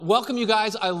Welcome, you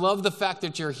guys. I love the fact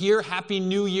that you're here. Happy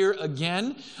New Year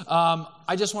again.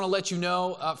 I just want to let you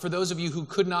know, for those of you who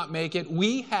could not make it,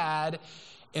 we had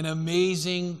an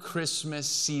amazing Christmas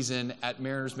season at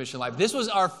Mariners Mission Life. This was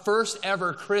our first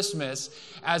ever Christmas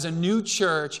as a new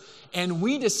church, and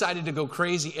we decided to go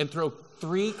crazy and throw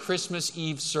 3 Christmas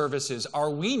Eve services. Are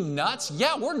we nuts?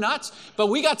 Yeah, we're nuts. But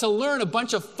we got to learn a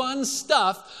bunch of fun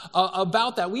stuff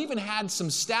about that. We even had some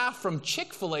staff from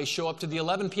Chick-fil-A show up to the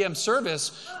 11 p.m.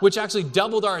 service, which actually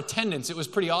doubled our attendance. It was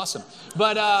pretty awesome.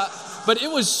 But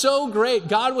it was so great.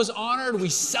 God was honored. We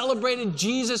celebrated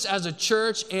Jesus as a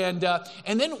church. And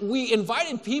then we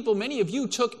invited people. Many of you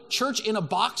took church in a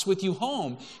box with you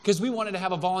home because we wanted to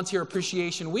have a volunteer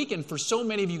appreciation weekend for so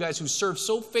many of you guys who served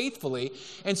so faithfully.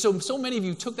 And so many of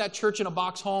you took that church in a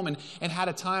box home and had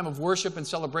a time of worship and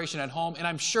celebration at home. And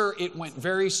I'm sure it went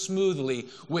very smoothly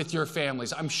with your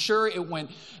families. I'm sure it went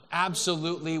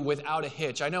absolutely without a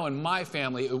hitch. I know in my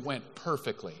family it went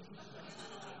perfectly.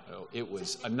 Oh, it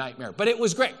was a nightmare, but it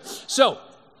was great. So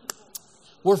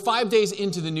we're 5 days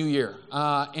into the new year.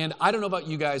 And I don't know about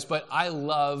you guys, but I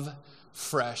love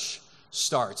fresh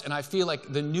starts. And I feel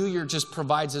like the new year just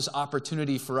provides this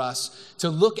opportunity for us to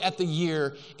look at the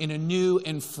year in a new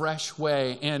and fresh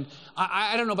way. And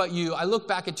I don't know about you, I look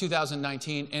back at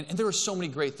 2019 and there were so many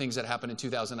great things that happened in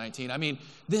 2019. I mean,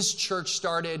 this church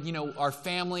started, our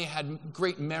family had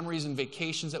great memories and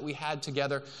vacations that we had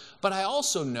together. But I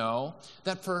also know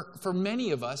that for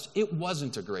many of us, it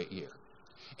wasn't a great year.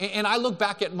 And I look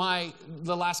back at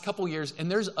the last couple years, and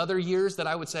there's other years that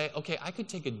I would say, okay, I could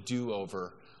take a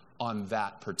do-over on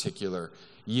that particular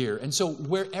year. And so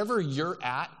wherever you're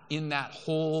at in that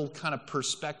whole kind of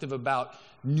perspective about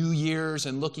New Year's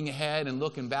and looking ahead and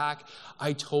looking back,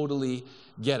 I totally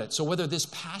get it. So whether this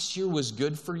past year was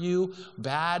good for you,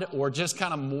 bad, or just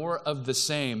kind of more of the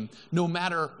same, no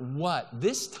matter what,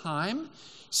 this time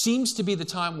seems to be the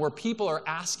time where people are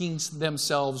asking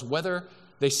themselves, whether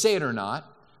they say it or not,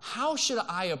 how should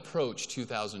I approach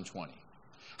 2020?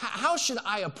 How should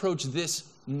I approach this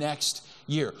next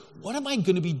year? What am I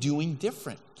going to be doing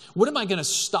different? What am I going to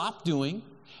stop doing?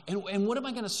 And what am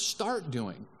I going to start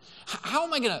doing? How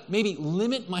am I going to maybe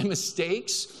limit my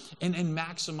mistakes and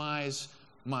maximize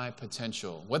my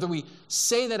potential? Whether we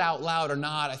say that out loud or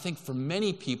not, I think for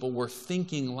many people, we're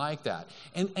thinking like that.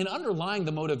 And underlying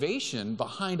the motivation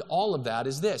behind all of that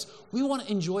is this. We want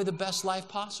to enjoy the best life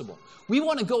possible. We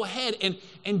want to go ahead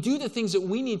and do the things that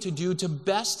we need to do to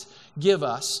best give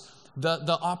us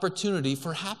the opportunity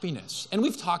for happiness. And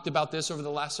we've talked about this over the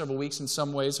last several weeks in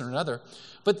some ways or another.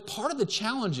 But part of the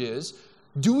challenge is,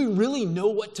 do we really know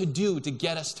what to do to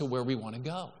get us to where we want to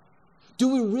go? Do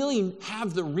we really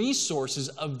have the resources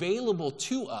available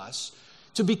to us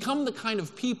to become the kind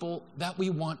of people that we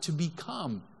want to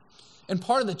become? And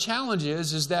part of the challenge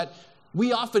is that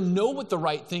we often know what the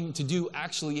right thing to do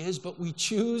actually is, but we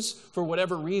choose, for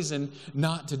whatever reason,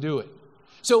 not to do it.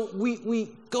 So we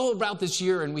go about this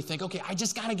year and we think, okay, I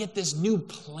just got to get this new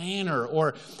planner,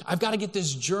 or I've got to get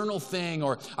this journal thing,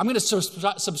 or I'm going to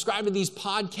subscribe to these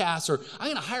podcasts, or I'm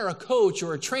going to hire a coach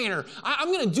or a trainer. I'm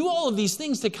going to do all of these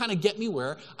things to kind of get me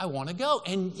where I want to go.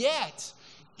 And yet,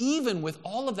 even with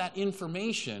all of that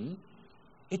information,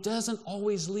 it doesn't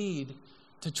always lead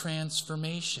to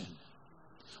transformation.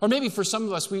 Or maybe for some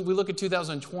of us, we look at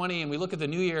 2020 and we look at the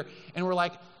new year and we're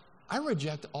like, I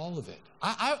reject all of it.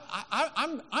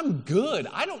 I'm good.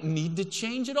 I don't need to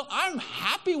change it all. I'm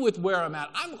happy with where I'm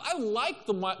at. I like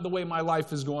the way my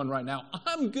life is going right now.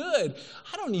 I'm good.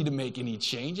 I don't need to make any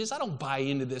changes. I don't buy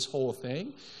into this whole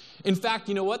thing. In fact,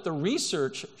 you know what? The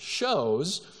research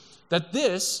shows that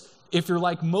if you're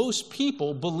like most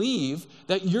people, believe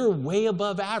that you're way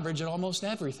above average at almost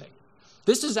everything.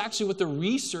 This is actually what the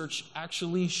research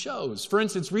actually shows. For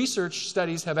instance, research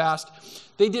studies have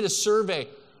they did a survey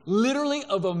literally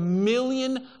of 1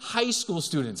 million high school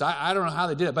students. I don't know how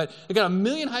they did it, but they got 1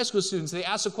 million high school students. They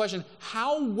asked the question,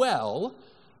 how well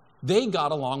they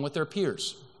got along with their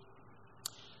peers.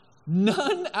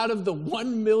 None out of the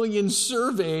 1 million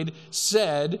surveyed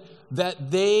said that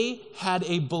they had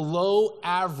a below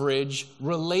average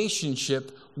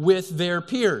relationship with their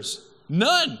peers.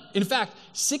 None. In fact,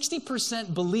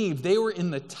 60% believed they were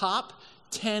in the top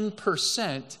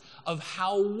 10% of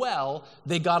how well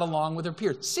they got along with their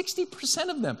peers. 60%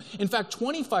 of them. In fact,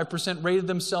 25% rated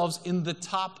themselves in the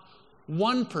top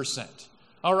 1%.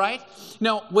 All right?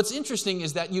 Now, what's interesting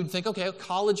is that you'd think, okay,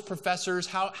 college professors,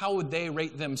 how would they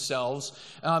rate themselves?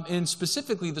 And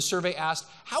specifically, the survey asked,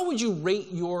 how would you rate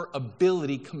your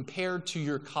ability compared to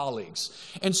your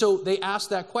colleagues? And so they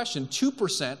asked that question.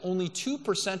 Only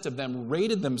 2% of them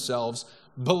rated themselves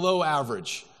below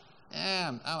average.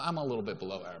 I'm a little bit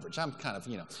below average. I'm kind of,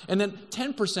 And then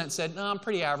 10% said, no, I'm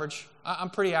pretty average. I'm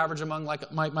pretty average among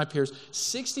like my peers.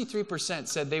 63%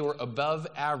 said they were above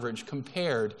average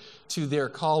compared to their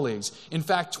colleagues. In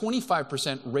fact,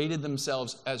 25% rated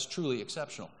themselves as truly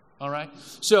exceptional. All right?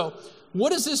 So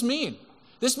what does this mean?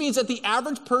 This means that the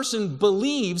average person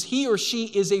believes he or she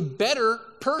is a better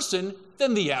person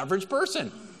than the average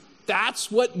person.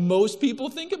 That's what most people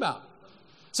think about.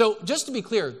 So just to be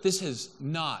clear, this is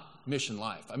not Mission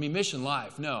Life. I mean, Mission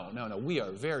Life, no. We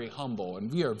are very humble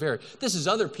and this is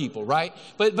other people, right?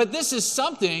 But this is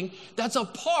something that's a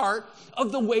part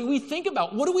of the way we think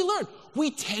about. What do we learn?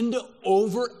 We tend to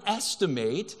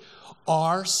overestimate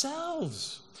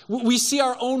ourselves. We see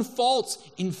our own faults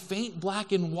in faint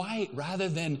black and white rather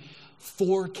than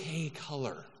 4K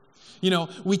color.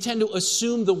 We tend to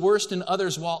assume the worst in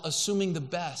others while assuming the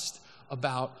best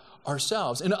about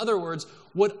ourselves. In other words,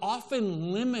 what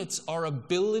often limits our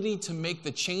ability to make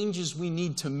the changes we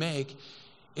need to make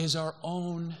is our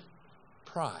own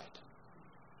pride.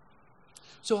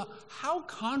 So how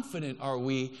confident are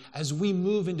we as we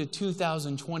move into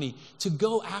 2020 to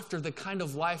go after the kind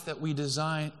of life that we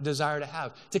desire to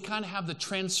have, to kind of have the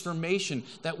transformation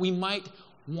that we might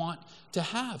want to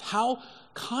have? How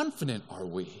confident are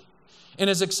we? And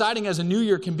as exciting as a new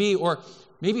year can be, or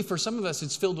maybe for some of us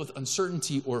it's filled with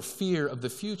uncertainty or fear of the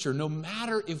future, no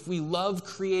matter if we love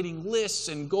creating lists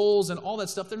and goals and all that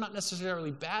stuff, they're not necessarily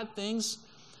bad things.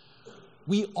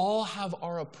 We all have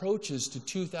our approaches to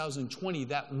 2020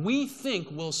 that we think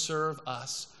will serve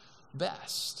us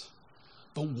best.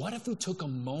 But what if we took a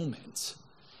moment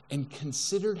and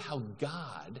considered how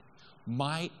God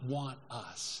might want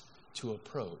us to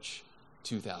approach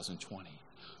 2020?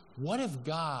 What if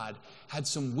God had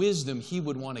some wisdom he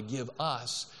would want to give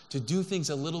us to do things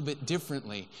a little bit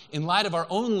differently in light of our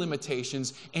own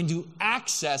limitations and to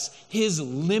access his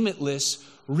limitless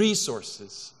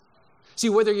resources? See,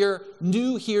 whether you're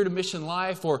new here to Mission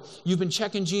Life or you've been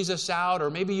checking Jesus out or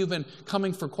maybe you've been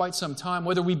coming for quite some time,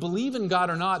 whether we believe in God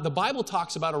or not, the Bible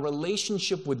talks about a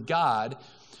relationship with God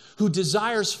who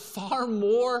desires far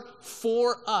more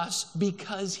for us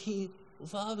because he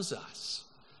loves us.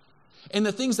 And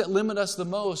the things that limit us the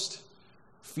most,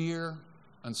 fear,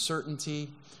 uncertainty,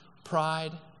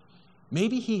 pride,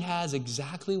 maybe he has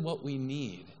exactly what we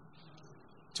need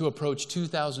to approach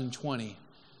 2020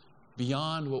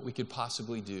 beyond what we could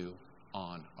possibly do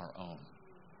on our own.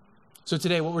 So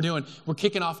today what we're doing, we're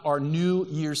kicking off our New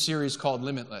Year series called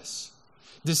Limitless,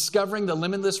 discovering the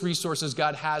limitless resources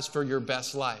God has for your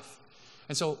best life.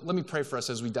 And so let me pray for us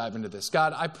as we dive into this.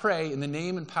 God, I pray in the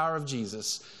name and power of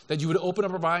Jesus that you would open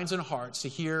up our minds and hearts to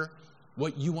hear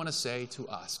what you want to say to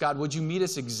us. God, would you meet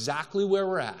us exactly where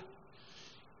we're at,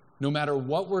 no matter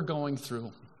what we're going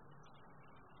through,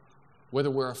 whether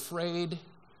we're afraid,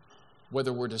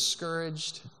 whether we're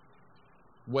discouraged,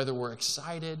 whether we're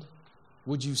excited,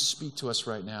 would you speak to us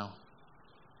right now?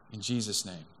 In Jesus'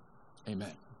 name,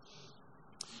 amen.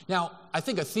 Now, I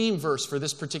think a theme verse for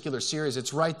this particular series,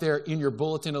 it's right there in your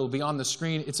bulletin. It'll be on the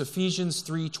screen. It's Ephesians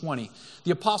 3:20.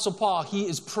 The Apostle Paul, he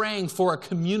is praying for a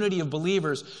community of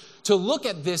believers to look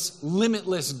at this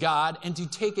limitless God and to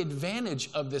take advantage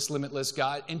of this limitless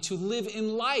God and to live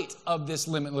in light of this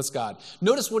limitless God.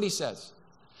 Notice what he says.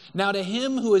 Now to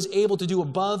him who is able to do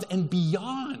above and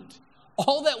beyond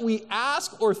all that we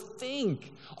ask or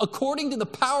think, according to the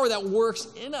power that works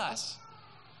in us.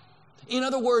 In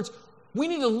other words, we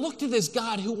need to look to this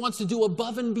God who wants to do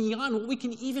above and beyond what we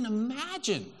can even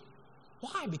imagine.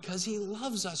 Why? Because he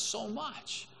loves us so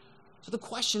much. So the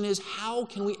question is, how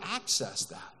can we access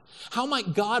that? How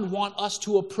might God want us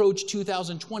to approach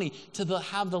 2020 to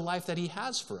have the life that he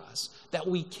has for us that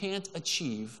we can't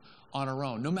achieve on our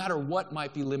own, no matter what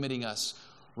might be limiting us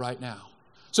right now?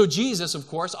 So Jesus, of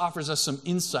course, offers us some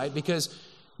insight because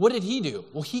what did he do?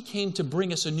 Well, he came to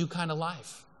bring us a new kind of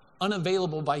life,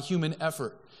 unavailable by human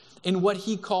effort, in what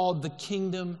he called the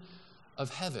kingdom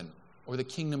of heaven or the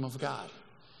kingdom of God.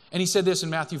 And he said this in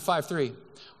Matthew 5:3,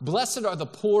 "Blessed are the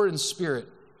poor in spirit,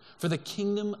 for the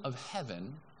kingdom of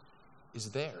heaven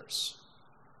is theirs."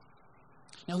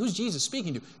 Now, who's Jesus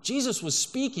speaking to? Jesus was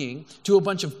speaking to a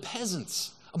bunch of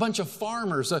peasants, a bunch of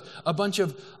farmers, a bunch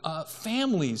of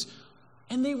families,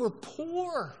 and they were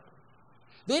poor.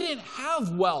 They didn't have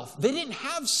wealth. They didn't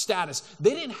have status.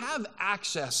 They didn't have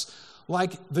access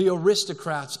like the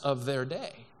aristocrats of their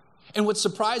day. And what's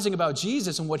surprising about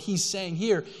Jesus and what he's saying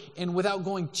here, and without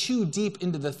going too deep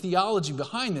into the theology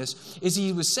behind this, is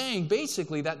he was saying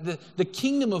basically that the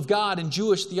kingdom of God in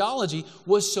Jewish theology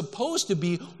was supposed to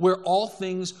be where all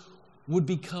things would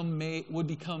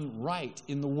become right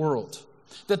in the world.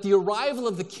 That the arrival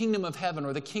of the kingdom of heaven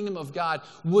or the kingdom of God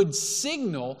would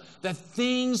signal that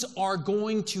things are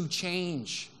going to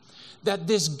change. That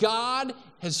this God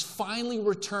has finally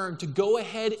returned to go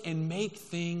ahead and make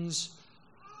things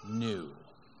new.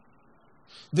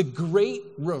 The great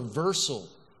reversal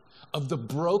of the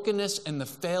brokenness and the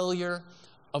failure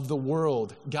of the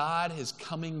world, God is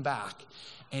coming back,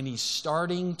 and he's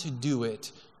starting to do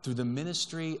it through the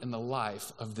ministry and the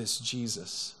life of this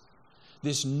Jesus.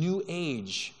 This new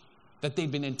age that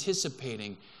they've been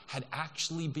anticipating had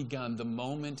actually begun the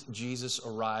moment Jesus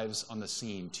arrives on the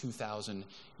scene 2,000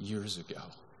 years ago.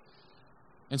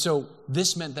 And so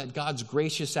this meant that God's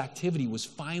gracious activity was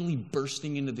finally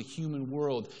bursting into the human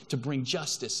world to bring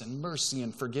justice and mercy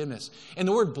and forgiveness. And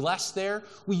the word blessed there,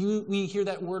 we hear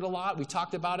that word a lot. We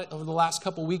talked about it over the last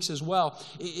couple weeks as well.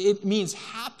 It means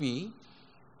happy,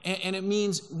 and it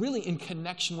means really in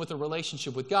connection with a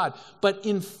relationship with God. But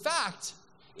in fact,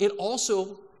 it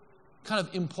also kind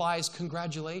of implies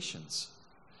congratulations.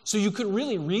 So you could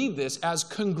really read this as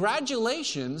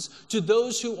congratulations to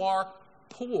those who are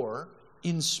poor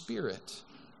in spirit,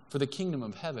 for the kingdom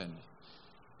of heaven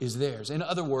is theirs. In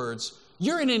other words,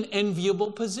 you're in an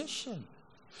enviable position.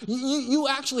 You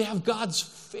actually have God's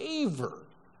favor.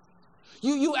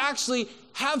 You actually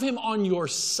have him on your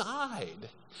side.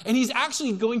 And he's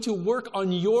actually going to work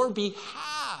on your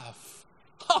behalf.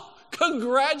 Oh,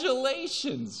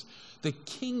 congratulations. The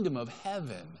kingdom of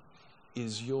heaven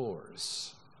is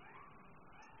yours.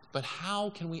 But how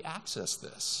can we access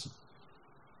this?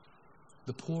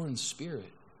 The poor in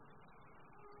spirit.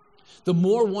 The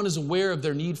more one is aware of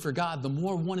their need for God, the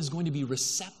more one is going to be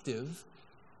receptive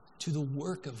to the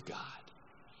work of God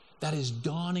that is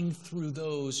dawning through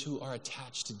those who are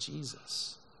attached to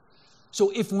Jesus.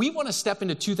 So if we want to step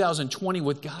into 2020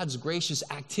 with God's gracious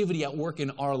activity at work in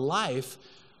our life,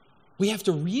 we have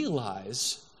to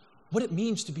realize what it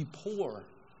means to be poor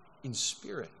in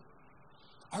spirit.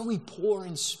 Are we poor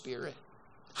in spirit?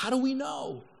 How do we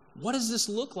know? What does this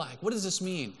look like? What does this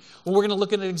mean? Well, we're going to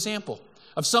look at an example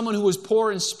of someone who was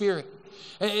poor in spirit.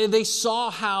 And they saw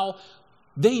how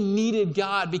they needed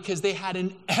God because they had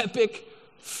an epic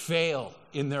fail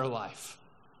in their life.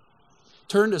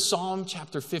 Turn to Psalm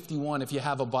chapter 51 if you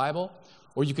have a Bible,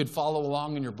 or you could follow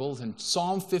along in your bulletin.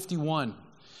 Psalm 51.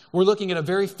 We're looking at a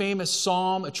very famous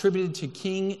psalm attributed to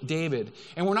King David.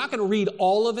 And we're not going to read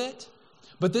all of it,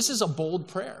 but this is a bold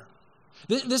prayer.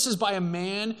 This is by a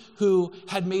man who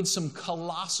had made some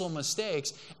colossal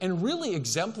mistakes and really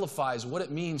exemplifies what it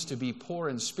means to be poor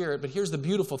in spirit. But here's the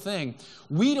beautiful thing.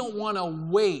 We don't want to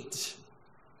wait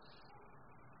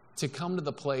to come to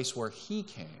the place where he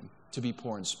came to be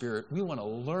poor in spirit. We want to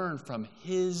learn from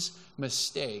his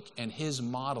mistake and his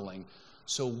modeling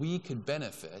so we could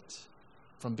benefit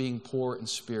from being poor in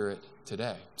spirit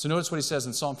today. So notice what he says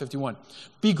in Psalm 51.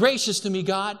 Be gracious to me,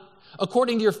 God,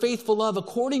 according to your faithful love,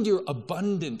 according to your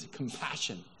abundant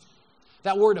compassion.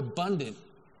 That word abundant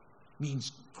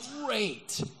means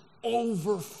great,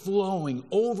 overflowing,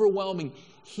 overwhelming.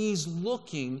 He's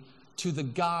looking to the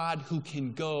God who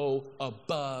can go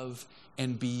above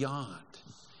and beyond.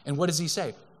 And what does he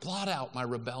say? Blot out my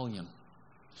rebellion.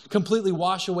 Completely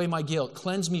wash away my guilt.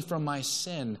 Cleanse me from my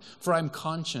sin, for I'm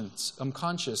conscious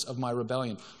of my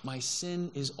rebellion. My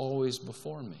sin is always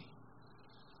before me.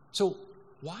 So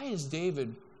why is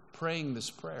David praying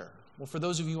this prayer? Well, for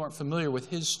those of you who aren't familiar with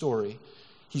his story,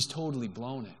 he's totally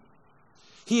blown it.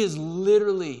 He is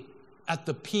literally at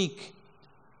the peak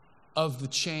of the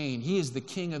chain. He is the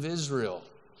king of Israel.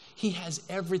 He has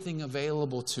everything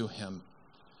available to him.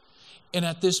 And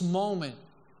at this moment,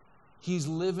 he's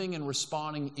living and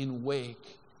responding in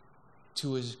wake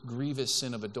to his grievous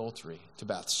sin of adultery to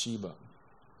Bathsheba.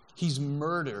 He's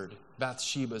murdered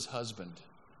Bathsheba's husband.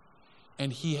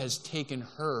 And he has taken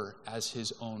her as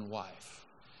his own wife.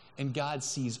 And God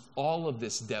sees all of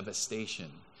this devastation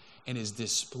and is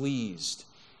displeased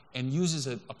and uses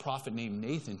a prophet named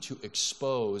Nathan to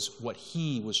expose what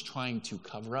he was trying to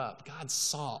cover up. God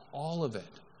saw all of it.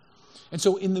 And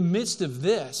so in the midst of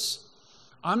this,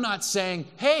 I'm not saying,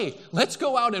 hey, let's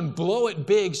go out and blow it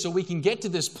big so we can get to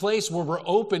this place where we're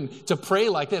open to pray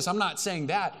like this. I'm not saying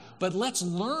that. But let's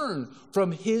learn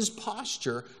from his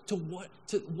posture to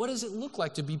what does it look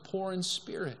like to be poor in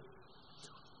spirit.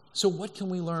 So what can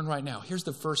we learn right now? Here's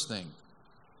the first thing.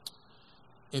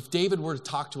 If David were to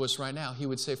talk to us right now, he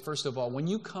would say, first of all, when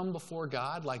you come before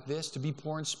God like this to be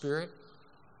poor in spirit,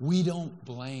 we don't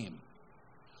blame.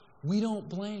 We don't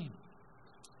blame.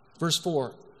 Verse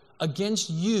 4, against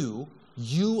you,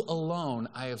 you alone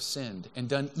I have sinned and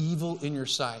done evil in your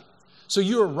sight, So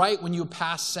you are right when you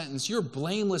pass sentence. You're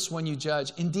blameless when you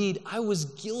judge. Indeed, I was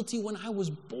guilty when I was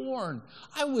born.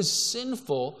 I was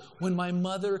sinful when my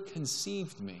mother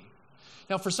conceived me.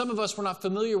 Now, for some of us, we're not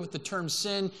familiar with the term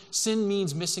sin. Sin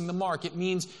means missing the mark. It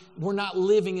means we're not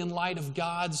living in light of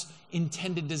God's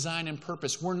intended design and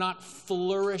purpose. We're not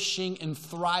flourishing and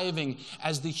thriving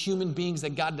as the human beings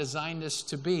that God designed us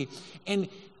to be. And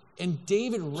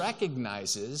David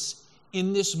recognizes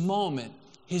in this moment,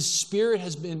 his spirit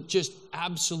has been just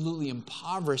absolutely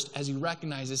impoverished as he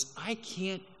recognizes, I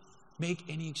can't make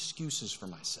any excuses for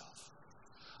myself.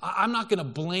 I'm not going to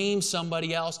blame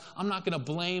somebody else. I'm not going to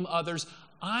blame others.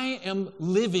 I am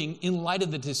living in light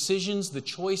of the decisions, the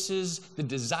choices, the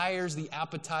desires, the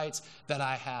appetites that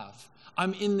I have.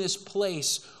 I'm in this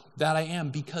place that I am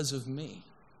because of me.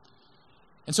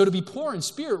 And so to be poor in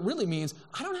spirit really means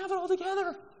I don't have it all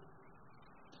together.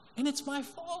 And it's my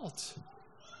fault.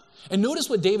 And notice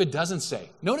what David doesn't say.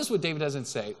 Notice what David doesn't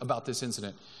say about this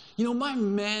incident. My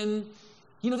men,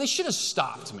 they should have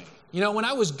stopped me. When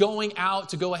I was going out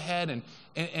to go ahead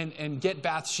and get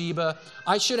Bathsheba,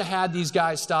 I should have had these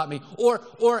guys stop me.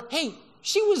 Or, hey,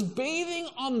 she was bathing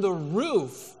on the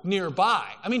roof nearby.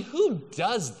 I mean, who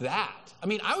does that? I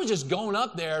mean, I was just going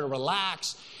up there to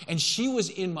relax, and she was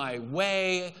in my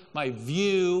way, my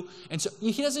view. And so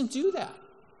he doesn't do that.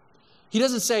 He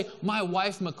doesn't say, my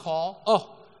wife, McCall,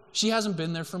 she hasn't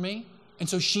been there for me, and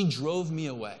so she drove me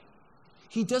away.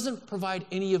 He doesn't provide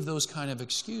any of those kind of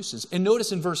excuses. And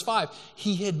notice in verse 5,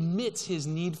 he admits his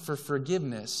need for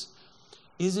forgiveness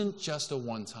isn't just a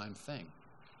one-time thing.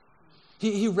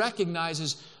 He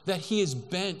recognizes that he is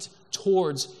bent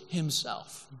towards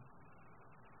himself.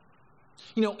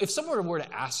 If someone were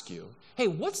to ask you, hey,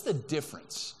 what's the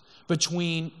difference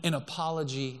between an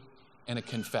apology and a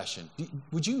confession?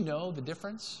 Would you know the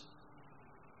difference?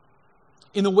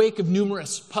 In the wake of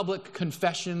numerous public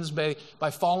confessions by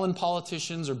fallen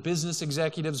politicians or business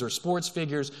executives or sports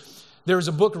figures, there is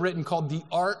a book written called The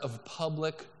Art of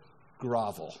Public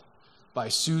Grovel by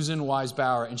Susan Wise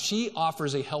Bauer, and she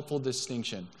offers a helpful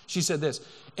distinction. She said this,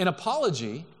 an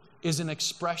apology is an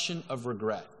expression of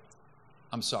regret.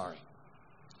 I'm sorry.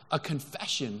 A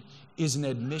confession is an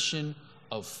admission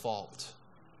of fault.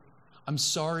 I'm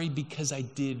sorry because I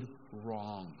did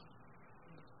wrong.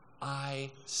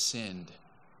 I sinned.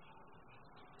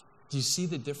 Do you see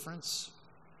the difference?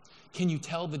 Can you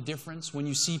tell the difference when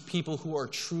you see people who are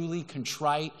truly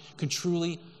contrite,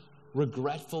 truly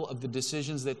regretful of the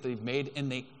decisions that they've made, and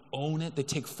they own it, they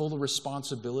take full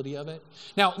responsibility of it?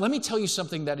 Now, let me tell you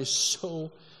something that is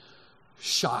so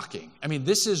shocking. I mean,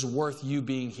 this is worth you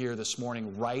being here this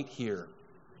morning, right here.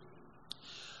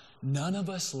 None of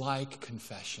us like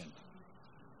confession.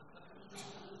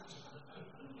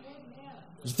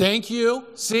 Thank you.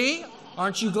 See?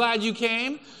 Aren't you glad you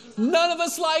came? None of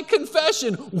us like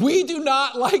confession. We do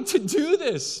not like to do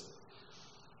this.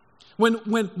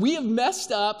 When we have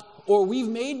messed up or we've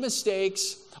made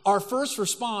mistakes, our first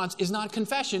response is not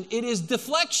confession. It is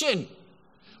deflection,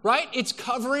 right? It's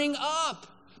covering up.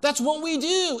 That's what we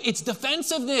do. It's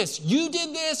defensiveness. You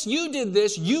did this,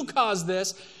 you caused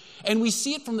this. And we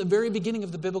see it from the very beginning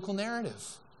of the biblical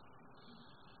narrative.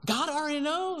 God already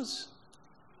knows.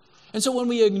 And so when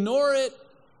we ignore it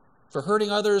for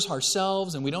hurting others,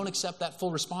 ourselves, and we don't accept that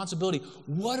full responsibility,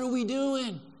 what are we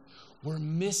doing? We're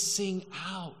missing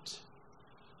out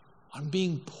on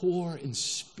being poor in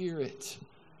spirit.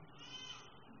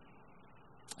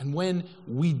 And when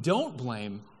we don't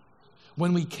blame,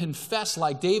 when we confess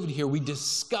like David here, we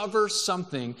discover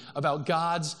something about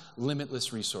God's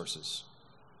limitless resources.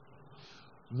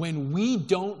 When we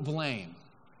don't blame,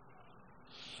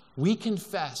 we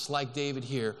confess like David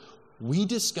here, we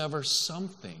discover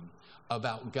something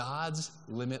about God's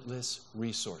limitless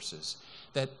resources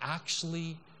that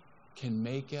actually can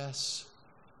make us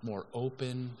more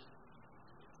open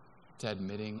to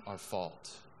admitting our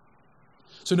fault.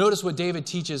 So notice what David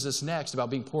teaches us next about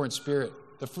being poor in spirit.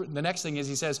 The next thing is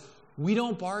he says, we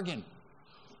don't bargain.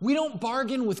 We don't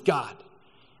bargain with God.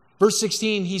 Verse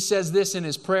 16, he says this in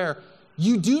his prayer,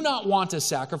 you do not want a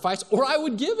sacrifice, or I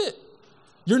would give it.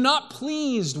 You're not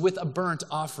pleased with a burnt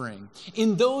offering.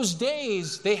 In those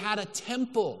days, they had a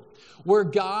temple where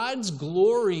God's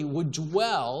glory would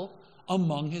dwell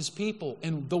among his people.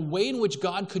 And the way in which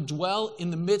God could dwell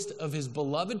in the midst of his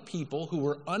beloved people who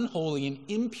were unholy and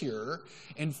impure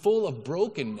and full of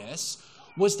brokenness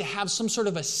was to have some sort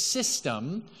of a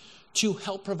system to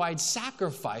help provide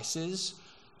sacrifices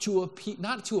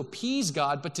not to appease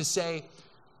God, but to say,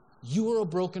 you are a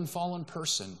broken, fallen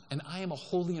person, and I am a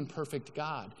holy and perfect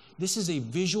God. This is a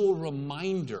visual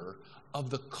reminder of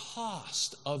the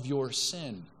cost of your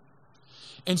sin.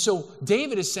 And so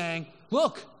David is saying,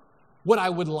 look, what I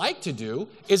would like to do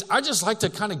is I just like to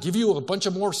kind of give you a bunch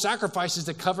of more sacrifices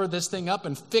to cover this thing up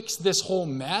and fix this whole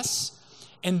mess,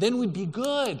 and then we'd be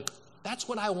good. That's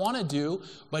what I want to do,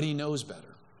 but he knows better.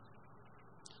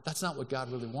 That's not what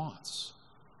God really wants.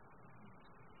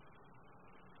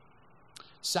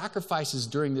 Sacrifices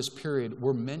during this period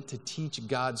were meant to teach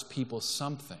God's people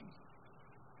something.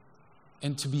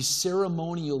 And to be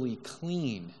ceremonially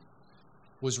clean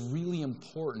was really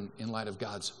important in light of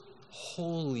God's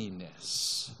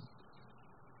holiness.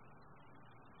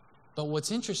 But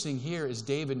what's interesting here is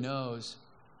David knows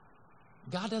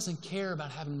God doesn't care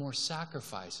about having more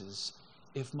sacrifices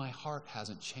if my heart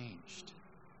hasn't changed.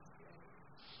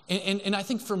 And I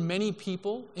think for many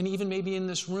people, and even maybe in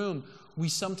this room, we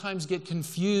sometimes get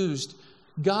confused.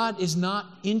 God is not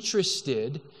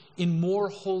interested in more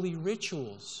holy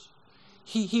rituals.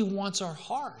 He wants our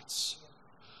hearts.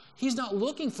 He's not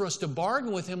looking for us to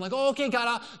bargain with him like, oh, okay,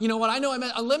 God, you know what, I know I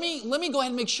meant, let me go ahead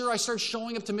and make sure I start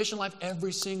showing up to Mission Life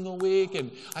every single week,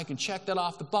 and I can check that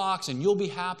off the box, and you'll be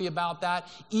happy about that,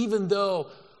 even though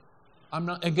I'm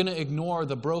going to ignore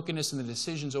the brokenness and the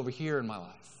decisions over here in my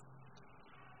life.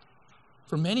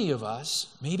 For many of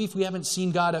us, maybe if we haven't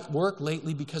seen God at work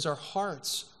lately because our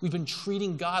hearts, we've been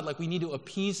treating God like we need to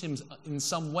appease him in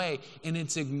some way, and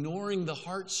it's ignoring the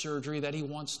heart surgery that he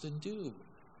wants to do.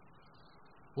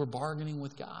 We're bargaining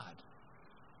with God,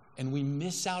 and we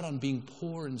miss out on being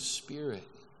poor in spirit.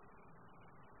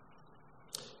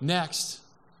 Next,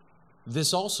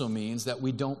 this also means that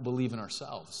we don't believe in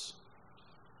ourselves.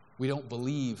 We don't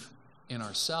believe in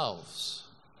ourselves.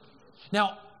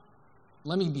 Now,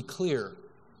 let me be clear.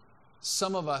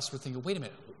 Some of us were thinking, wait a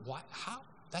minute, what? How?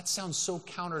 That sounds so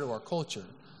counter to our culture.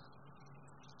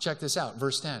 Check this out,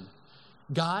 verse 10.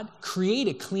 God, create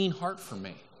a clean heart for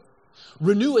me.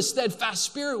 Renew a steadfast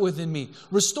spirit within me.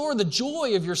 Restore the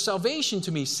joy of your salvation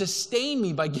to me. Sustain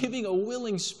me by giving a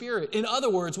willing spirit. In other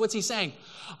words, what's he saying?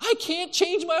 I can't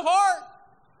change my heart.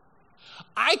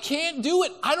 I can't do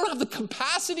it. I don't have the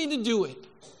capacity to do it.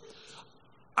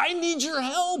 I need your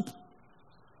help.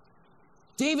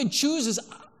 David chooses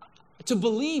to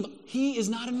believe he is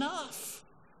not enough,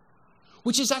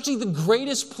 which is actually the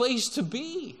greatest place to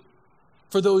be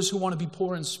for those who want to be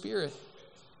poor in spirit.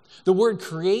 The word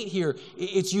create here,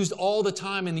 it's used all the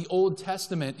time in the Old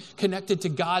Testament, connected to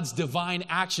God's divine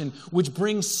action, which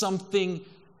brings something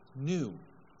new.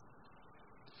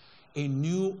 A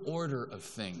new order of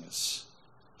things,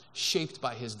 shaped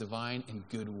by his divine and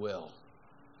good will.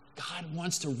 God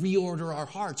wants to reorder our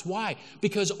hearts. Why?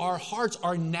 Because our hearts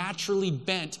are naturally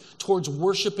bent towards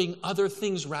worshiping other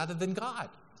things rather than God.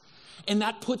 And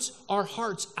that puts our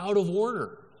hearts out of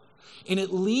order. And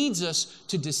it leads us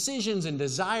to decisions and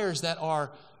desires that are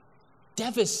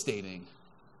devastating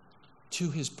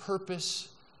to his purpose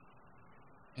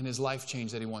and his life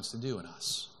change that he wants to do in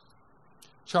us.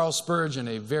 Charles Spurgeon,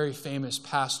 a very famous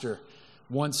pastor,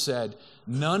 once said,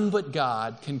 "None but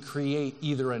God can create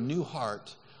either a new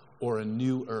heart or a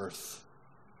new earth."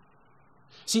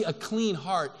 See, a clean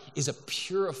heart is a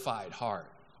purified heart.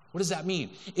 What does that mean?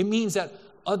 It means that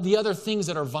the other things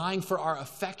that are vying for our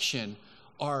affection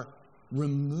are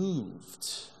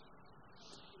removed.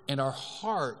 And our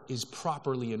heart is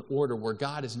properly in order where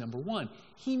God is number one.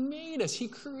 He made us. He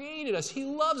created us. He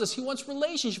loves us. He wants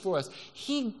relationship for us.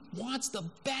 He wants the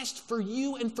best for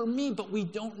you and for me, but we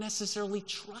don't necessarily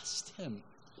trust him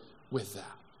with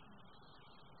that.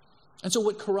 And so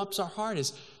what corrupts our heart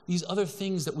is these other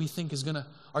things that we think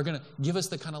are gonna give us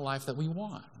the kind of life that we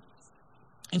want.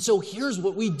 And so here's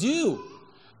what we do,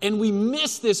 and we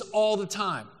miss this all the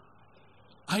time.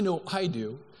 I know I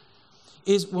do,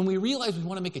 is when we realize we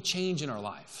want to make a change in our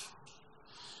life,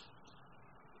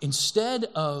 instead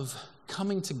of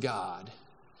coming to God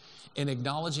and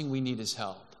acknowledging we need his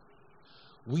help,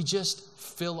 we just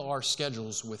fill our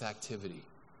schedules with activity,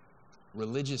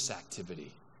 religious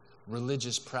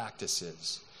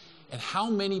practices. And how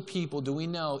many people do we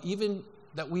know, even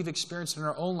that we've experienced in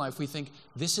our own life, we think,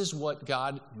 this is what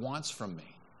God wants from me.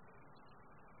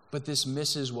 But this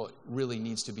misses what really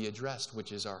needs to be addressed,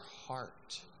 which is our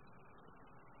heart.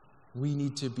 We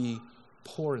need to be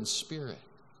poor in spirit.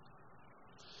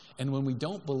 And when we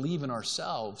don't believe in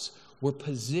ourselves, we're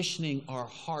positioning our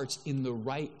hearts in the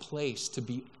right place to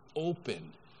be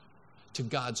open to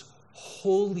God's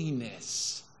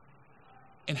holiness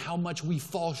and how much we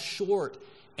fall short,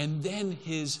 and then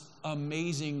his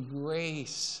amazing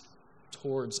grace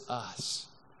towards us.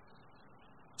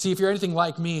 See, if you're anything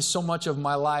like me, so much of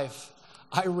my life,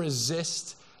 I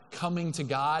resist coming to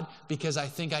God because I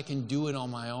think I can do it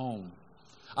on my own.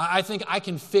 I think I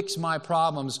can fix my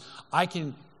problems. I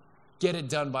can get it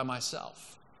done by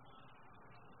myself.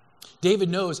 David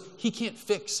knows he can't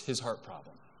fix his heart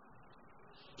problem.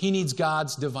 He needs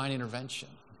God's divine intervention.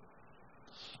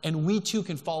 And we too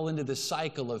can fall into this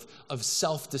cycle of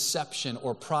self-deception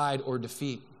or pride or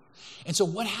defeat. And so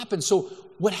what happens?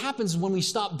 What happens when we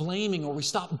stop blaming or we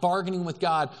stop bargaining with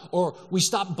God or we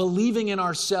stop believing in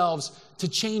ourselves to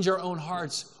change our own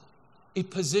hearts? It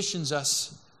positions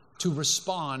us to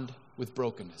respond with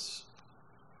brokenness.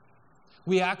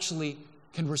 We actually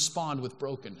can respond with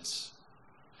brokenness.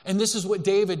 And this is what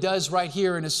David does right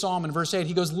here in his psalm in verse 8.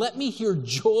 He goes, "Let me hear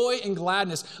joy and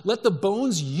gladness. Let the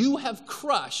bones you have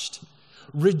crushed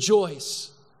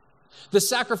rejoice. The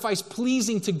sacrifice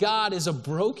pleasing to God is a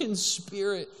broken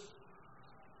spirit."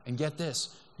 And get this,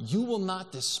 you will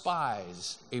not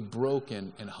despise a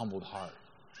broken and humbled heart.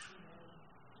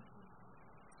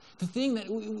 The thing that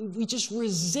we just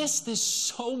resist this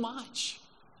so much.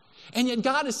 And yet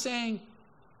God is saying,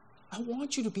 I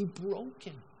want you to be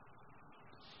broken.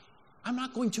 I'm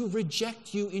not going to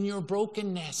reject you in your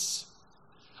brokenness.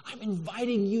 I'm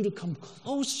inviting you to come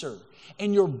closer.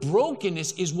 And your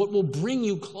brokenness is what will bring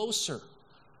you closer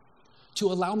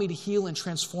to allow me to heal and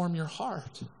transform your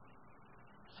heart.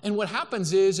 And what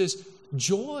happens is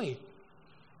joy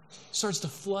starts to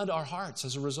flood our hearts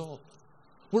as a result.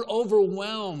 We're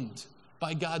overwhelmed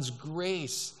by God's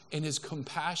grace and His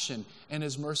compassion and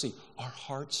His mercy. Our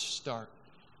hearts start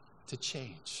to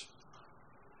change.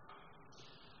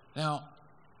 Now,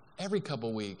 every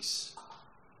couple weeks,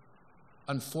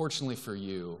 unfortunately for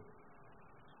you,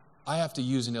 I have to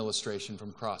use an illustration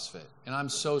from CrossFit, and I'm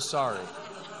so sorry.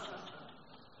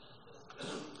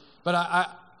 But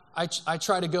I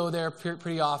try to go there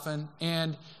pretty often,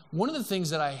 and one of the things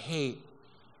that I hate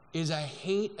is I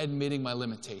hate admitting my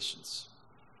limitations.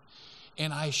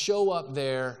 And I show up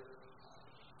there,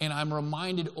 and I'm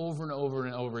reminded over and over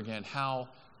and over again how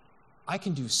I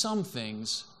can do some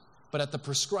things, but at the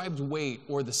prescribed weight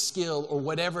or the skill or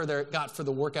whatever they got for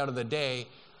the workout of the day,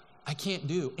 I can't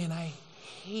do. And I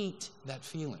hate that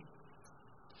feeling.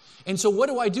 And so what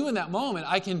do I do in that moment?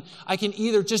 I can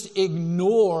either just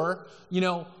ignore,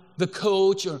 the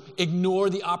coach or ignore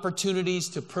the opportunities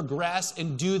to progress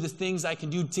and do the things I can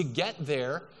do to get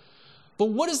there. But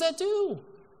what does that do?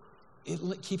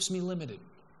 It keeps me limited.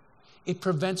 It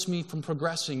prevents me from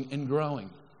progressing and growing.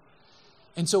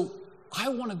 And so I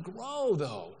want to grow,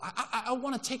 though. I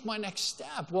want to take my next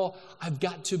step. Well, I've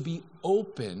got to be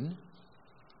open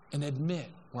and admit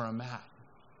where I'm at.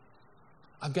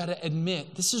 I've got to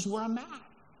admit, this is where I'm at.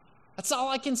 That's all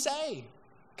I can say.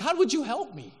 God, would you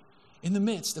help me in the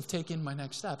midst of taking my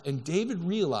next step? And David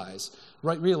realizes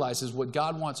what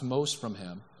God wants most from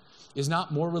him is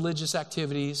not more religious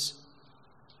activities.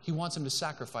 He wants him to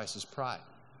sacrifice his pride.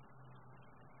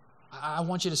 I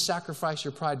want you to sacrifice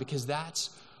your pride because that's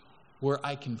where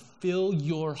I can fill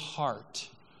your heart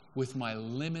with my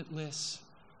limitless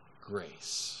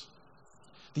grace.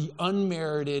 The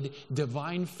unmerited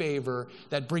divine favor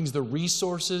that brings the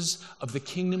resources of the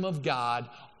kingdom of God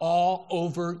all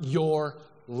over your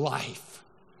life.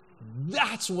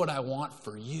 That's what I want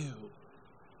for you.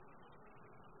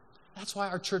 That's why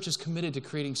our church is committed to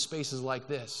creating spaces like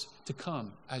this, to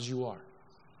come as you are.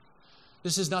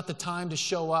 This is not the time to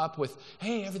show up with,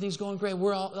 hey, everything's going great.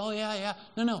 We're all, oh, yeah.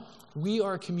 No. We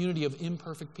are a community of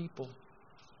imperfect people.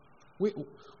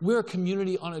 We're a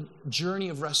community on a journey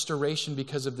of restoration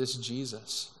because of this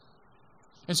Jesus.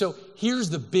 And so here's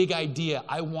the big idea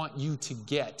I want you to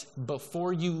get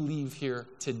before you leave here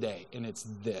today, and it's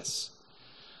this.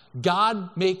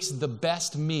 God makes the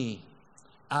best me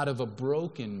out of a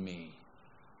broken me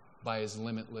by His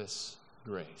limitless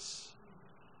grace.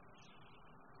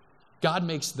 God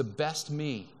makes the best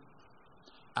me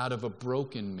out of a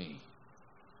broken me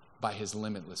by His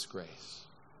limitless grace.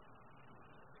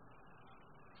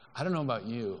 I don't know about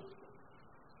you,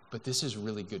 but this is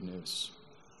really good news.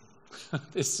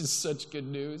 This is such good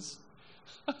news.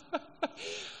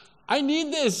 I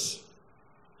need this.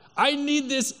 I need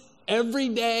this every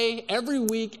day, every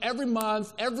week, every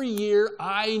month, every year.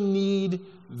 I need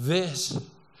this.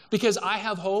 Because I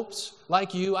have hopes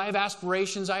like you. I have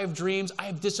aspirations. I have dreams. I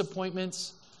have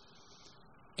disappointments.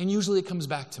 And usually it comes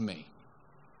back to me.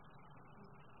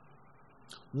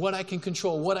 What I can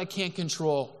control, what I can't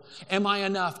control. Am I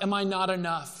enough? Am I not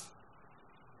enough?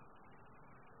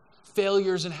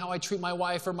 Failures in how I treat my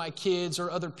wife or my kids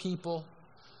or other people.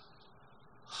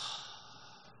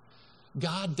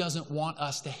 God doesn't want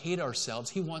us to hate ourselves.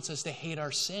 He wants us to hate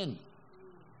our sin.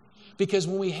 Because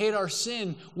when we hate our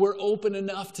sin, we're open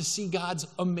enough to see God's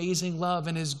amazing love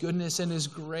and His goodness and His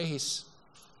grace.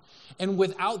 And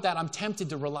without that, I'm tempted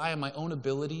to rely on my own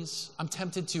abilities. I'm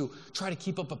tempted to try to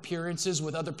keep up appearances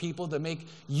with other people to make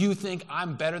you think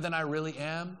I'm better than I really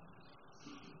am.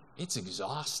 It's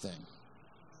exhausting.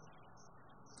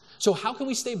 So how can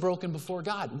we stay broken before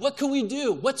God? What can we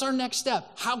do? What's our next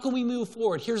step? How can we move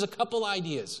forward? Here's a couple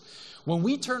ideas. When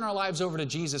we turn our lives over to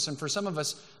Jesus, and for some of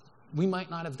us, we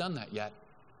might not have done that yet.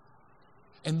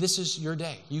 And this is your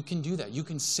day. You can do that. You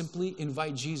can simply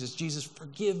invite Jesus. Jesus,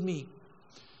 forgive me.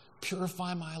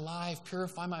 Purify my life.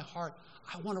 Purify my heart.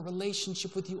 I want a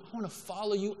relationship with you. I want to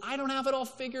follow you. I don't have it all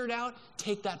figured out.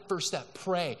 Take that first step.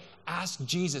 Pray. Ask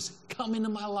Jesus, come into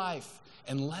my life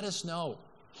and let us know.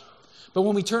 But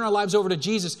when we turn our lives over to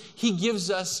Jesus, he gives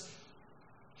us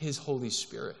his Holy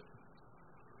Spirit.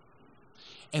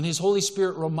 And his Holy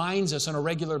Spirit reminds us on a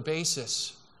regular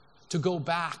basis to go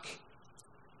back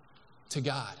to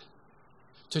God,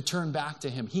 to turn back to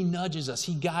him. He nudges us.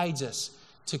 He guides us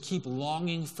to keep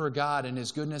longing for God and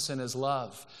his goodness and his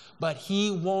love. But he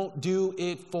won't do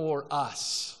it for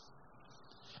us.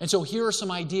 And so here are some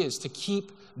ideas to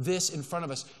keep this in front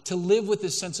of us, to live with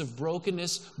this sense of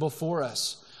brokenness before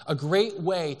us. A great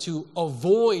way to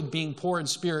avoid being poor in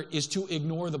spirit is to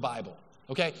ignore the Bible,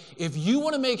 okay? If you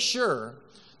want to make sure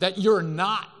that you're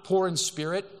not poor in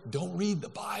spirit, don't read the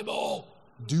Bible.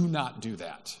 Do not do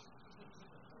that,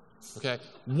 okay?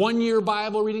 1-year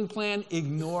Bible reading plan,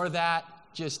 ignore that.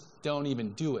 Just don't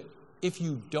even do it if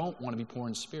you don't want to be poor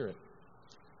in spirit.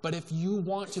 But if you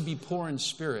want to be poor in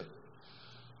spirit,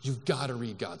 you've got to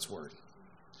read God's word.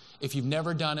 If you've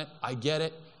never done it, I get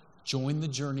it. Join the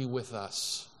journey with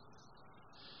us.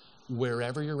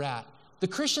 Wherever you're at. The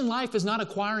Christian life is not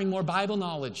acquiring more Bible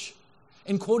knowledge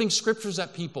and quoting scriptures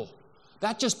at people.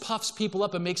 That just puffs people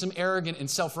up and makes them arrogant and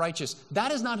self-righteous.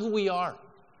 That is not who we are.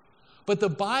 But the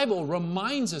Bible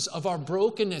reminds us of our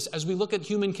brokenness as we look at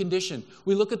human condition.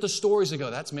 We look at the stories and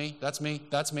go, that's me, that's me,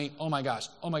 that's me. Oh my gosh,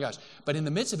 oh my gosh. But in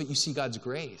the midst of it, you see God's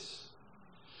grace.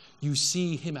 You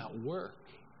see him at work.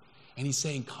 And he's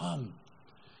saying, come,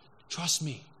 trust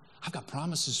me. I've got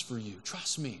promises for you.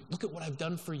 Trust me. Look at what I've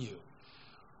done for you.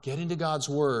 Get into God's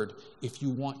word if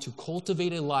you want to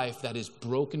cultivate a life that is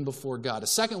broken before God. A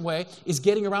second way is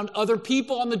getting around other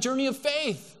people on the journey of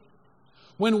faith.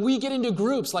 When we get into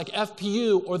groups like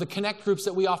FPU or the Connect groups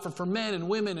that we offer for men and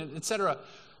women, etc.,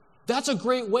 that's a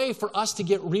great way for us to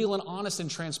get real and honest and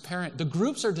transparent. The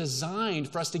groups are designed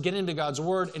for us to get into God's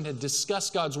word and to discuss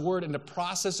God's word and to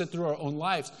process it through our own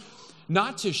lives,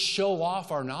 not to show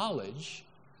off our knowledge.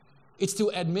 It's to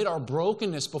admit our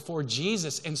brokenness before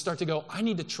Jesus and start to go, I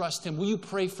need to trust him. Will you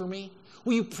pray for me?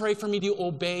 Will you pray for me to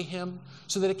obey him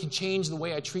so that it can change the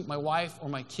way I treat my wife or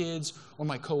my kids or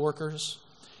my coworkers?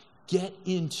 Get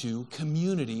into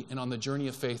community and on the journey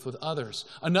of faith with others.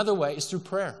 Another way is through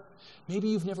prayer. Maybe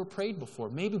you've never prayed before.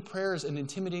 Maybe prayer is an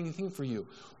intimidating thing for you.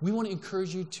 We want to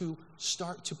encourage you to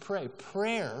start to pray.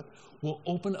 Prayer will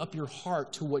open up your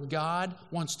heart to what God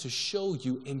wants to show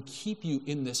you and keep you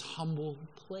in this humble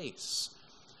place.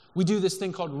 We do this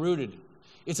thing called Rooted.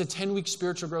 It's a 10-week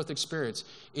spiritual growth experience.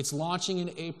 It's launching in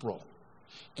April.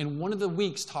 And one of the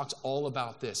weeks talks all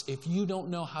about this. If you don't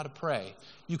know how to pray,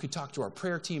 you could talk to our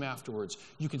prayer team afterwards.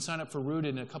 You can sign up for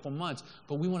Rooted in a couple months.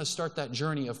 But we want to start that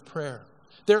journey of prayer.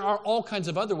 There are all kinds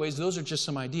of other ways. Those are just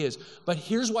some ideas. But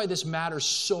here's why this matters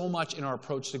so much in our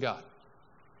approach to God.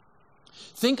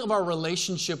 Think of our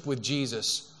relationship with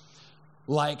Jesus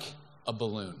like a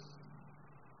balloon.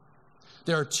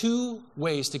 There are 2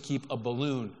 ways to keep a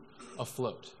balloon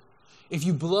afloat. If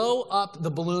you blow up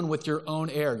the balloon with your own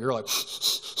air, you're like,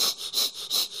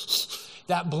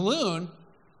 that balloon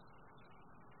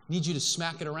needs you to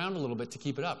smack it around a little bit to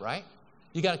keep it up, right?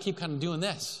 You got to keep kind of doing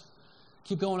this.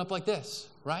 Keep going up like this,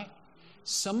 right?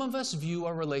 Some of us view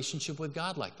our relationship with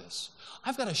God like this.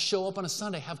 I've got to show up on a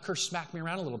Sunday, have Kirsch smack me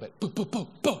around a little bit. Boom, boom, boom,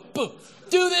 boom, boom.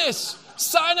 Do this.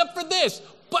 Sign up for this.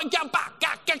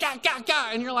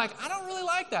 And you're like, I don't really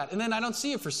like that. And then I don't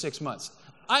see it for 6 months.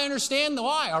 I understand the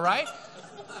why, all right?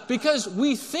 Because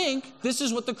we think this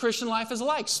is what the Christian life is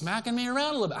like, smacking me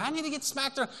around a little bit. I need to get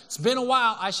smacked around. It's been a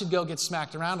while. I should go get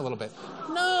smacked around a little bit.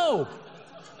 No.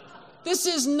 This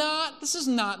is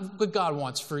not what God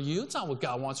wants for you. It's not what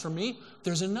God wants for me.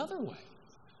 There's another way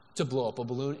to blow up a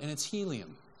balloon, and it's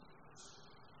helium.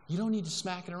 You don't need to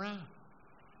smack it around.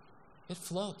 It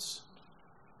floats.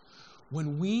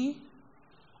 When we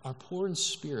are poor in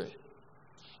spirit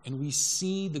and we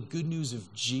see the good news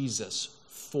of Jesus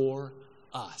for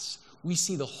us, we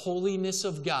see the holiness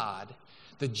of God,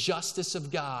 the justice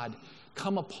of God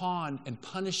come upon and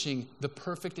punishing the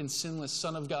perfect and sinless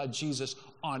Son of God, Jesus,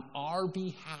 on our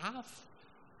behalf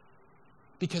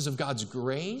because of God's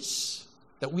grace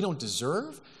that we don't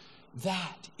deserve,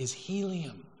 That is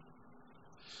helium.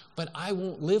 But I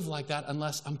won't live like that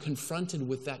unless I'm confronted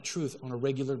with that truth on a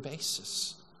regular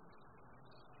basis.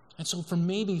 And so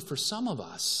for some of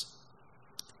us,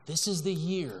 this is the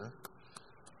year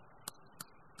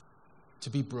to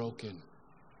be broken.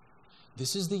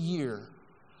 This is the year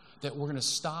that we're going to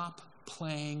stop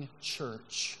playing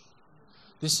church.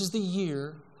 This is the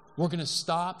year we're going to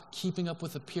stop keeping up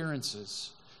with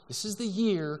appearances. This is the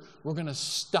year we're going to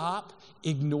stop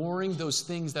ignoring those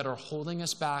things that are holding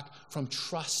us back from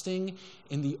trusting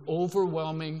in the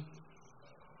overwhelming,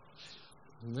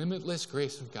 limitless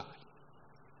grace of God.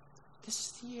 This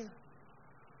is the year.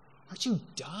 Aren't you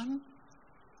done?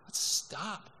 Let's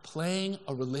stop playing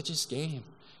a religious game.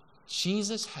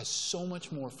 Jesus has so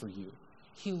much more for you.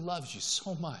 He loves you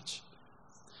so much.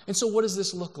 And so what does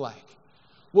this look like?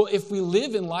 Well, if we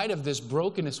live in light of this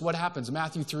brokenness, what happens?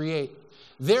 Matthew 3:8.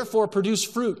 Therefore, produce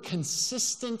fruit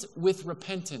consistent with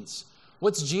repentance.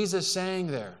 What's Jesus saying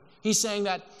there? He's saying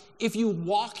that if you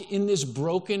walk in this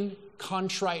broken,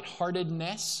 contrite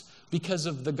heartedness because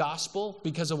of the gospel,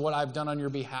 because of what I've done on your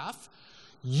behalf,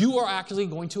 you are actually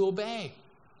going to obey.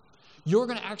 You're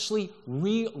going to actually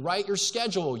rewrite your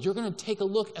schedule. You're going to take a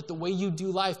look at the way you do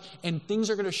life, and things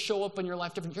are going to show up in your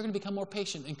life different. You're going to become more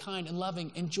patient and kind and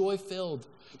loving and joy-filled.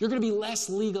 You're going to be less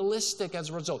legalistic as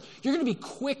a result. You're going to be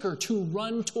quicker to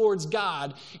run towards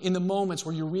God in the moments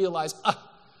where you realize,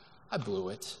 I blew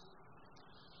it.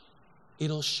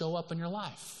 It'll show up in your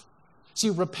life. See,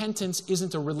 repentance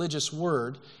isn't a religious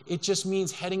word. It just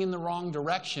means heading in the wrong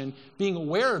direction, being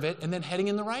aware of it, and then heading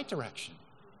in the right direction.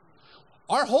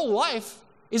 Our whole life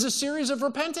is a series of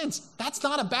repentance. That's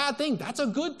not a bad thing. That's a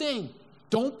good thing.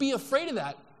 Don't be afraid of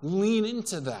that. Lean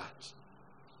into that.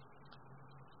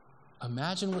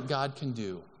 Imagine what God can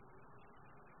do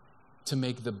to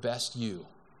make the best you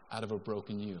out of a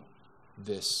broken you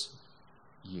this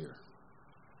year.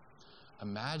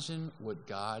 Imagine what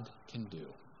God can do.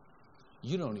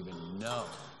 You don't even know.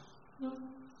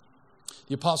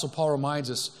 The Apostle Paul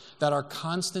reminds us that our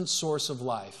constant source of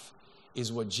life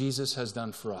is what Jesus has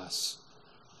done for us.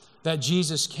 That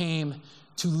Jesus came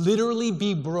to literally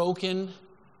be broken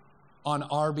on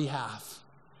our behalf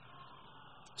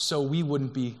so we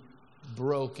wouldn't be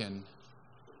broken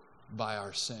by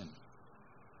our sin.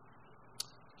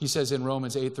 He says in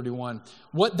Romans 8:31,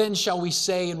 "What then shall we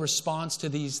say in response to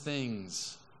these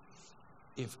things?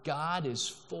 If God is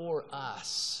for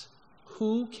us,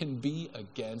 who can be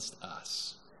against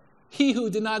us? He who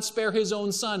did not spare his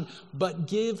own son, but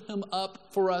give him up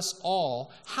for us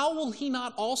all, how will he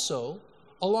not also,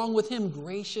 along with him,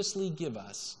 graciously give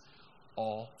us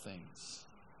all things?"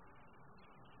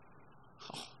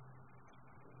 Oh.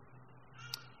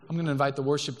 I'm going to invite the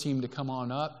worship team to come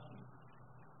on up.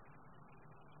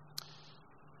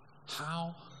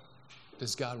 How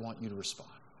does God want you to respond?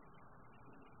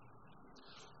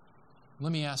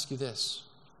 Let me ask you this.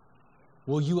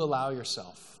 Will you allow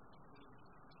yourself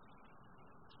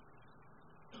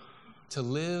to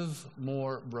live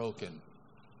more broken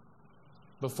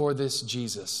before this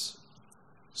Jesus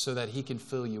so that he can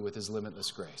fill you with his limitless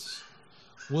grace?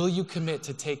 Will you commit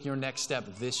to take your next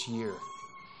step this year,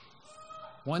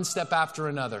 one step after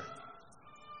another,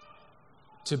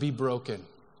 to be broken,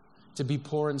 to be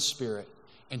poor in spirit,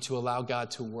 and to allow God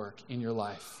to work in your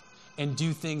life and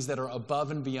do things that are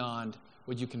above and beyond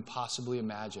what you can possibly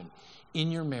imagine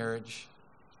in your marriage,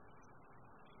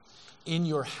 in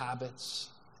your habits,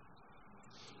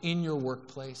 in your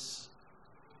workplace,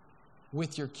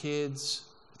 with your kids,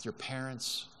 with your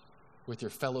parents, with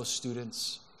your fellow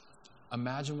students?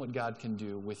 Imagine what God can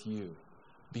do with you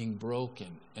being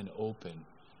broken and open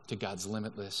to God's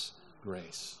limitless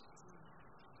grace.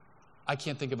 I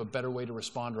can't think of a better way to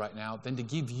respond right now than to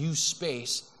give you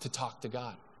space to talk to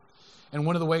God. And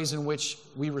one of the ways in which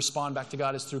we respond back to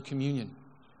God is through communion.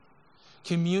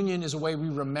 Communion is a way we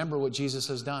remember what Jesus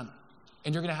has done.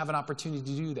 And you're going to have an opportunity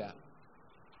to do that.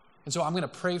 And so I'm going to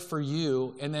pray for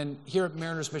you. And then here at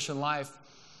Mariners Mission Life,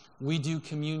 we do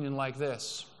communion like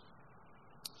this.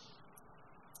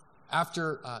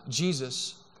 After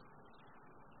Jesus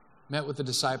met with the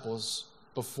disciples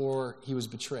before he was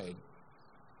betrayed,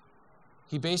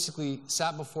 he basically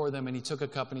sat before them and he took a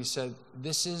cup and he said,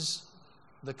 "This is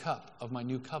the cup of my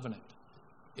new covenant.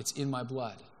 It's in my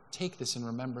blood. Take this in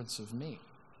remembrance of me."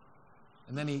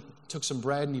 And then he took some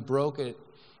bread and he broke it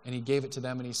and he gave it to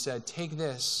them and he said, "Take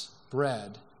this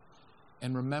bread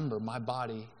and remember my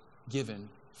body given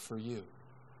for you."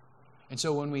 And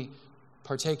so when we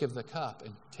partake of the cup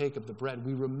and take of the bread,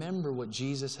 we remember what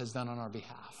Jesus has done on our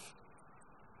behalf.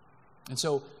 And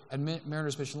so at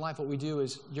Mariners Mission Life, what we do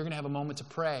is you're going to have a moment to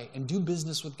pray and do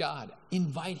business with God.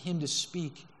 Invite him to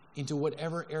speak into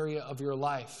whatever area of your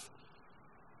life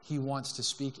he wants to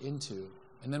speak into.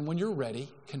 And then when you're ready,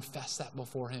 confess that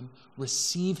before him,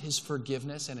 receive his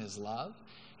forgiveness and his love,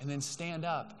 and then stand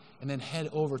up and then head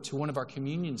over to one of our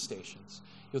communion stations.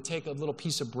 You'll take a little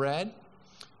piece of bread,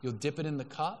 you'll dip it in the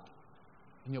cup,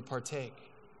 and you'll partake.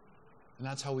 And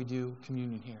that's how we do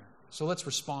communion here. So let's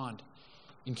respond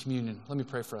in communion. Let me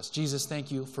pray for us. Jesus,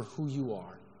 thank you for who you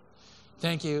are.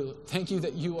 Thank you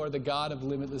that you are the God of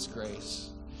limitless grace,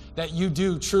 that you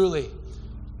do truly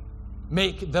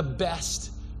make the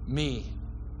best me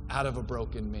out of a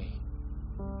broken me.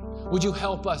 Would you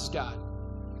help us, God,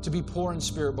 to be poor in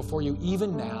spirit before you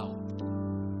even now,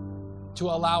 to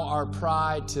allow our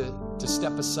pride to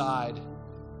step aside,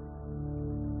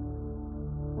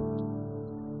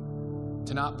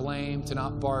 to not blame, to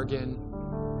not bargain,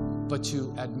 but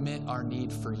to admit our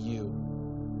need for you.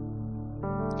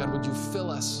 God, would you fill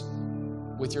us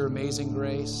with your amazing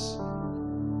grace,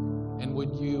 and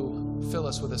would you fill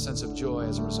us with a sense of joy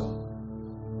as a result?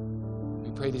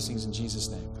 We pray these things in Jesus'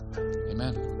 name.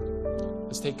 Amen.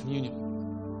 Let's take communion.